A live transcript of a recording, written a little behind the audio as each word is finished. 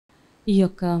ఈ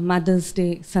యొక్క mothers day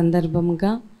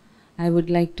సందర్భంగా I would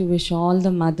like to wish all the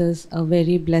mothers a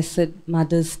very blessed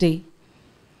mothers day.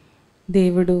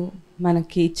 దేవుడు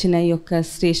మనకి ఇచ్చిన ఈ యొక్క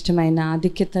శ్రేష్టమైన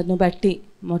ఆధిక్యతను బట్టి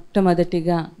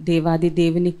మొట్టమొదటిగా దేవాది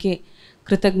దేవునికే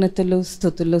కృతజ్ఞతలు,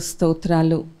 స్తుతులు,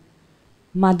 స్తోత్రాలు.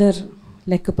 మదర్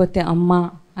లేకపోతే అమ్మ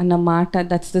అన్న మాట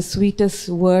that's the sweetest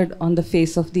word on the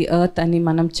face of the earth అని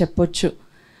మనం చెప్పొచ్చు.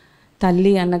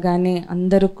 తల్లి అనగానే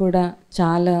అందరూ కూడా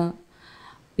చాలా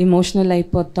ఎమోషనల్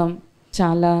అయిపోతాం,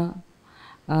 చాలా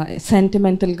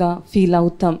సెంటిమెంటల్గా ఫీల్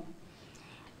అవుతాం.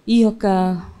 ఈ యొక్క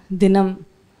దినం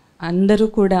అందరూ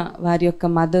కూడా వారి యొక్క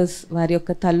మదర్స్, వారి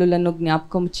యొక్క తల్లులను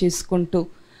జ్ఞాపకం చేసుకుంటూ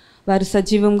వారు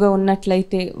సజీవంగా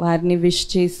ఉన్నట్లయితే వారిని విష్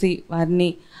చేసి వారిని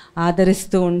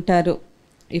ఆదరిస్తూ ఉంటారు.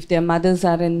 If there mothers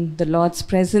are in the Lord's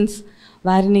presence,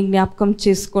 వారిని జ్ఞాపకం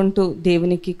చేసుకుంటూ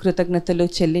దేవునికి కృతజ్ఞతలు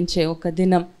చెల్లించే ఒక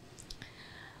దినం.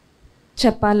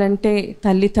 చెప్పాలంటే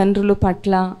తల్లిదండ్రుల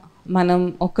పట్ల మనం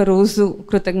ఒకరోజు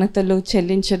కృతజ్ఞతలు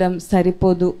చెల్లించడం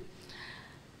సరిపోదు.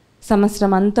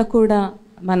 సంవత్సరం అంతా కూడా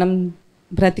మనం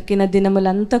బ్రతికిన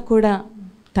దినములంతా కూడా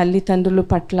తల్లిదండ్రుల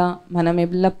పట్ల మనం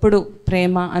ఎల్లప్పుడూ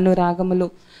ప్రేమ, అనురాగములు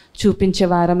చూపించే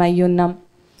వారం అయి ఉన్నాం.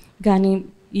 కానీ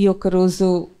ఈ యొక్క రోజు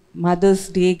మదర్స్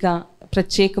డేగా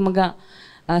ప్రత్యేకముగా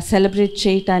సెలబ్రేట్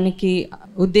చేయటానికి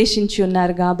ఉద్దేశించి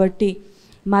ఉన్నారు కాబట్టి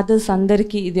మదర్స్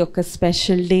అందరికీ ఇది ఒక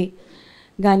స్పెషల్ డే.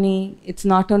 కానీ it's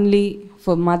not only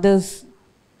for mothers,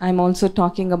 I'm also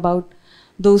talking about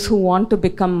those who want to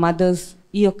become mothers.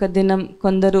 ఈ యొక్క దినం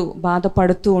కొందరు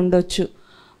బాధపడుతూ ఉండొచ్చు.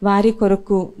 వారి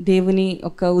కొరకు దేవుని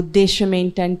ఒక ఉద్దేశం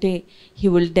ఏంటంటే he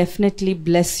will definitely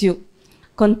bless you.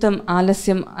 కొంత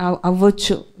ఆలస్యం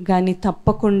అవ్వచ్చు కానీ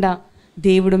తప్పకుండా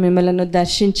దేవుడు మిమ్మల్ని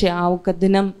దర్శించే ఆ ఒక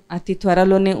దినం అతి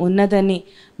త్వరలోనే ఉన్నదని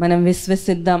మనం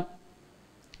విశ్వసిద్దాం.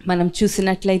 మనం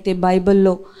చూసినట్లయితే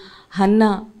బైబిల్లో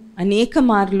హన్నా అనేక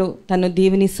మార్లు తను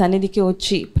దేవుని సన్నిధికి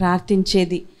వచ్చి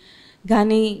ప్రార్థించేది.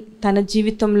 కానీ తన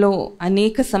జీవితంలో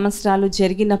అనేక సంవత్సరాలు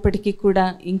జరిగినప్పటికీ కూడా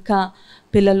ఇంకా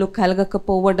పిల్లలు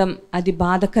కలగకపోవడం అది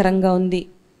బాధకరంగా ఉంది.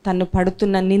 తను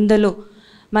పడుతున్న నిందలు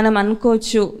మనం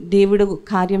అనుకోవచ్చు దేవుడు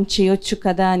కార్యం చేయొచ్చు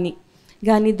కదా అని.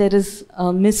 కానీ there is a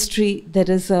mystery,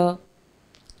 there is a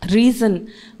reason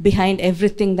behind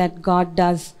everything that God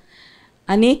does.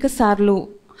 అనేక సార్లు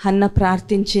హన్న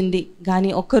ప్రార్థించింది,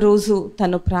 కానీ ఒకరోజు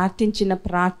తను ప్రార్థించిన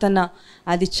ప్రార్థన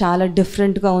అది చాలా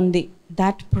డిఫరెంట్గా ఉంది.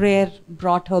 That prayer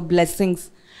brought her blessings.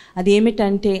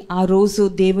 అదేమిటంటే ఆ రోజు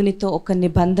దేవునితో ఒక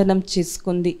నిబంధన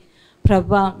చేసుకుంది.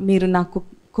 ప్రభా, మీరు నాకు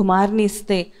కుమార్ని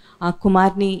ఇస్తే ఆ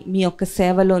కుమార్ని మీ యొక్క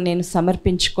సేవలో నేను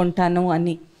సమర్పించుకుంటాను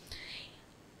అని.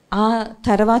 ఆ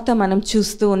తర్వాత మనం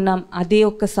చూస్తూ ఉన్నాం, అదే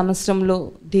ఒక్క సంవత్సరంలో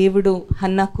దేవుడు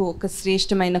హన్నకు ఒక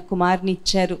శ్రేష్టమైన కుమార్ని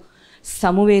ఇచ్చారు,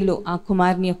 సమూయేలు ఆ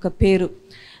కుమార్ని యొక్క పేరు.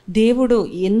 దేవుడు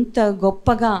ఎంత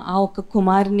గొప్పగా ఆ ఒక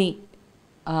కుమార్ని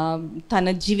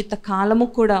తన జీవిత కాలము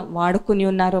కూడా వాడుకొని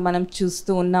ఉన్నారో మనం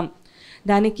చూస్తూ ఉన్నాం.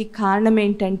 దానికి కారణం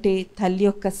ఏంటంటే తల్లి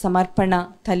యొక్క సమర్పణ,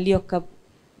 తల్లి యొక్క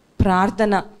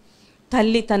ప్రార్థన,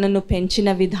 తల్లి తనను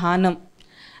పెంచిన విధానం.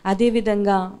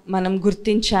 అదేవిధంగా మనం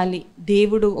గుర్తించాలి,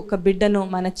 దేవుడు ఒక బిడ్డను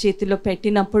మన చేతిలో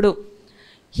పెట్టినప్పుడు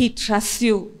he trust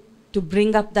you to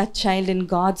bring up that child in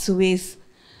God's వేస్.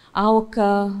 ఆ ఒక్క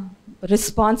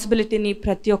రెస్పాన్సిబిలిటీని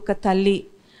ప్రతి ఒక్క తల్లి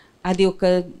అది ఒక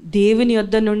దేవుని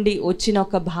యొద్ద నుండి వచ్చిన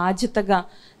ఒక బాధ్యతగా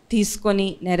తీసుకొని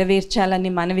నెరవేర్చాలని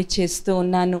మనవి చేస్తూ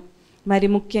ఉన్నాను. మరి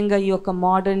ముఖ్యంగా ఈ యొక్క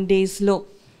మోడర్న్ డేస్లో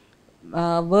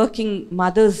వర్కింగ్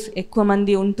మదర్స్ ఎక్కువ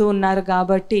మంది ఉంటూ ఉన్నారు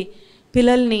కాబట్టి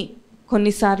పిల్లల్ని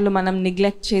కొన్నిసార్లు మనం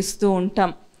నెగ్లెక్ట్ చేస్తూ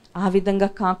ఉంటాం. ఆ విధంగా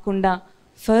కాకుండా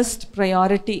ఫస్ట్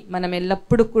ప్రయారిటీ మనం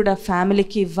ఎల్లప్పుడూ కూడా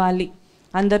ఫ్యామిలీకి ఇవ్వాలి.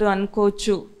 అందరూ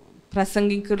అనుకోవచ్చు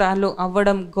ప్రసంగికురాలు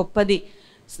అవ్వడం గొప్పది,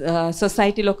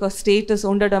 సొసైటీలో ఒక స్టేటస్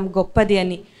ఉండడం గొప్పది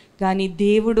అని. కానీ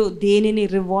దేవుడు దేనిని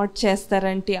రివార్డ్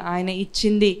చేస్తారంటే ఆయన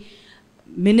ఇచ్చింది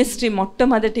మినిస్ట్రీ.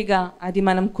 మొట్టమొదటిగా అది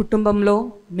మనం కుటుంబంలో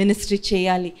మినిస్ట్రీ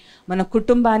చేయాలి, మన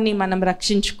కుటుంబాన్ని మనం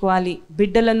రక్షించుకోవాలి,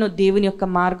 బిడ్డలను దేవుని యొక్క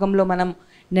మార్గంలో మనం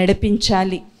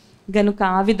నడిపించాలి. కనుక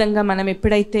ఆ విధంగా మనం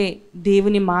ఎప్పుడైతే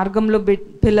దేవుని మార్గంలో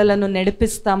పిల్లలను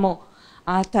నడిపిస్తామో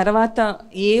ఆ తర్వాత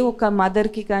ఏ ఒక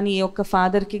మదర్కి కానీ ఏ ఒక్క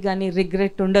ఫాదర్కి కానీ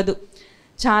రిగ్రెట్ ఉండదు.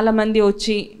 చాలామంది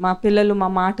వచ్చి మా పిల్లలు మా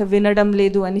మాట వినడం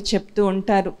లేదు అని చెప్తూ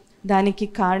ఉంటారు. దానికి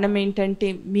కారణం ఏంటంటే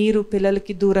మీరు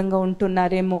పిల్లలకి దూరంగా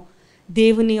ఉంటున్నారేమో.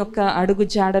 దేవుని యొక్క అడుగు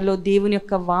జాడలో దేవుని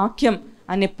యొక్క వాక్యం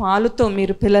అనే పాలుతో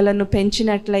మీరు పిల్లలను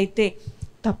పెంచినట్లయితే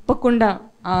తప్పకుండా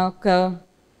ఆ యొక్క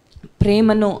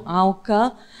ప్రేమను, ఆ ఒక్క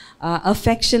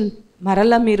అఫెక్షన్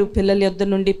మరలా మీరు పిల్లల యొద్ద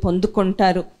నుండి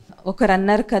పొందుకుంటారు. ఒకరు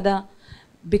అన్నారు కదా,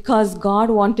 because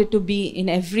God wanted to be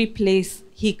in every place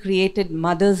he created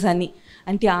mothers అని.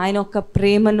 అంటే ఆయన యొక్క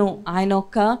ప్రేమను, ఆయన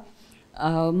యొక్క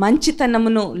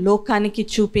మంచితనమును లోకానికి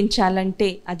చూపించాలంటే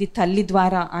అది తల్లి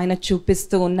ద్వారా ఆయన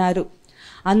చూపిస్తూ ఉన్నారు.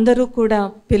 అందరూ కూడా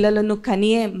పిల్లలను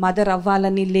కనియే మదర్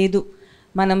అవ్వాలని లేదు.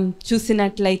 మనం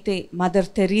చూసినట్లయితే మదర్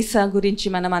తెరీసా గురించి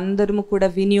మనం అందరము కూడా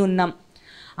విని ఉన్నాం.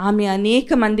 ఆమె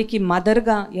అనేక మందికి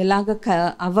మదర్గా ఎలాగ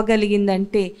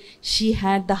అవ్వగలిగిందంటే she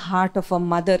had the heart of a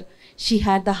mother, she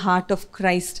had the heart of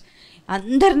Christ.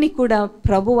 అందరినీ కూడా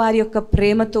ప్రభు వారి యొక్క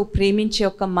ప్రేమతో ప్రేమించే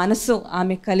ఒక మనసు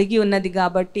ఆమె కలిగి ఉన్నది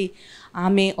కాబట్టి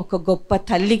ఆమె ఒక గొప్ప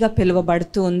తల్లిగా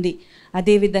పిలువబడుతూ ఉంది.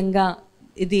 అదేవిధంగా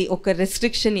ఇది ఒక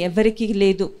రెస్ట్రిక్షన్ ఎవరికీ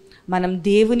లేదు. మనం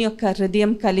దేవుని యొక్క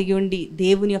హృదయం కలిగి ఉండి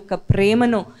దేవుని యొక్క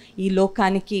ప్రేమను ఈ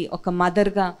లోకానికి ఒక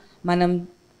మదర్గా మనం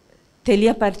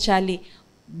తెలియపరచాలి.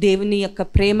 దేవుని యొక్క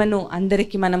ప్రేమను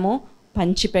అందరికీ మనము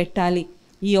పంచిపెట్టాలి.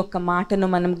 ఈ యొక్క మాటను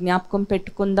మనం జ్ఞాపకం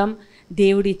పెట్టుకుందాం.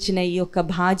 దేవుడు ఇచ్చిన ఈ యొక్క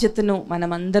బాధ్యతను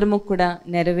మనమందరము కూడా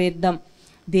నెరవేర్దాం.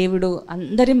 దేవుడు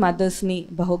అందరి మదర్స్ని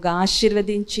బహుగా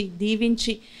ఆశీర్వదించి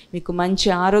దీవించి మీకు మంచి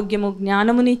ఆరోగ్యము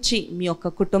జ్ఞానమునిచ్చి మీ యొక్క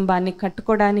కుటుంబాన్ని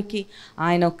కట్టుకోవడానికి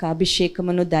ఆయన ఒక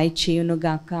అభిషేకమును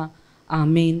దయచేయునుగాక.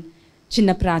 ఆమేన్.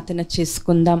 చిన్న ప్రార్థన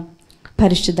చేసుకుందాం.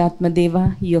 పరిశుద్ధాత్మ దేవ,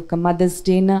 ఈ యొక్క మదర్స్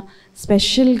డేన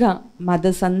స్పెషల్గా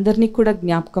మదర్స్ అందరినీ కూడా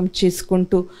జ్ఞాపకం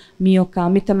చేసుకుంటూ మీ యొక్క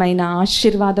అమితమైన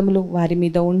ఆశీర్వాదములు వారి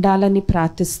మీద ఉండాలని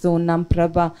ప్రార్థిస్తూ ఉన్నాం.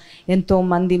 ప్రభా,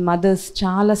 ఎంతోమంది మదర్స్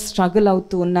చాలా స్ట్రగుల్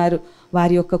అవుతూ ఉన్నారు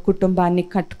వారి యొక్క కుటుంబాన్ని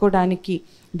కట్టుకోవడానికి,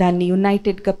 దాన్ని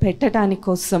యునైటెడ్గా పెట్టడానికి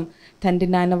కోసం. తండ్రి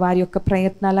నాయన, వారి యొక్క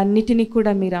ప్రయత్నాలన్నిటినీ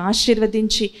కూడా మీరు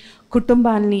ఆశీర్వదించి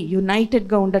కుటుంబాన్ని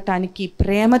యునైటెడ్గా ఉండటానికి,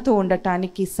 ప్రేమతో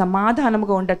ఉండటానికి,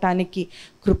 సమాధానంగా ఉండటానికి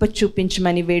కృప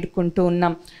చూపించమని వేడుకుంటూ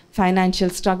ఉన్నాం.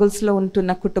 ఫైనాన్షియల్ స్ట్రగుల్స్లో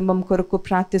ఉంటున్న కుటుంబం కొరకు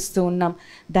ప్రార్థిస్తూ ఉన్నాం.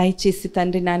 దయచేసి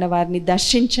తండ్రి నాయన వారిని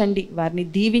దర్శించండి, వారిని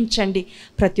దీవించండి,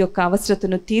 ప్రతి ఒక్క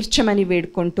అవసరతను తీర్చమని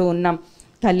వేడుకుంటూ ఉన్నాం.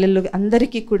 తల్లులు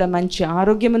అందరికీ కూడా మంచి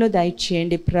ఆరోగ్యమును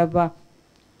దయచేయండి ప్రభా.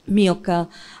 మీ యొక్క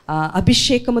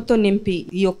అభిషేకముతో నింపి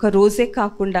ఈ యొక్క రోజే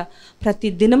కాకుండా ప్రతి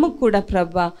దినము కూడా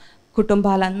ప్రభా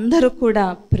కుటుంబాలందరూ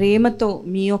కూడా ప్రేమతో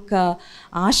మీ యొక్క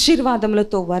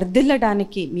ఆశీర్వాదములతో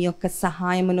వర్ధిల్లడానికి మీ యొక్క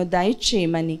సహాయమును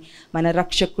దయచేయమని మన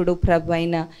రక్షకుడు ప్రభు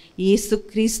అయిన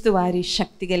యేసుక్రీస్తు వారి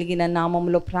శక్తి కలిగిన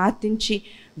నామములో ప్రార్థించి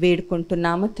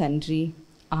వేడుకుంటున్నాము తండ్రి.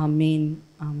 ఆమేన్.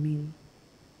 ఆమేన్.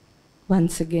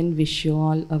 Once again wish you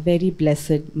all a very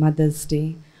blessed Mother's Day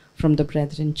from the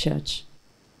Brethren Church.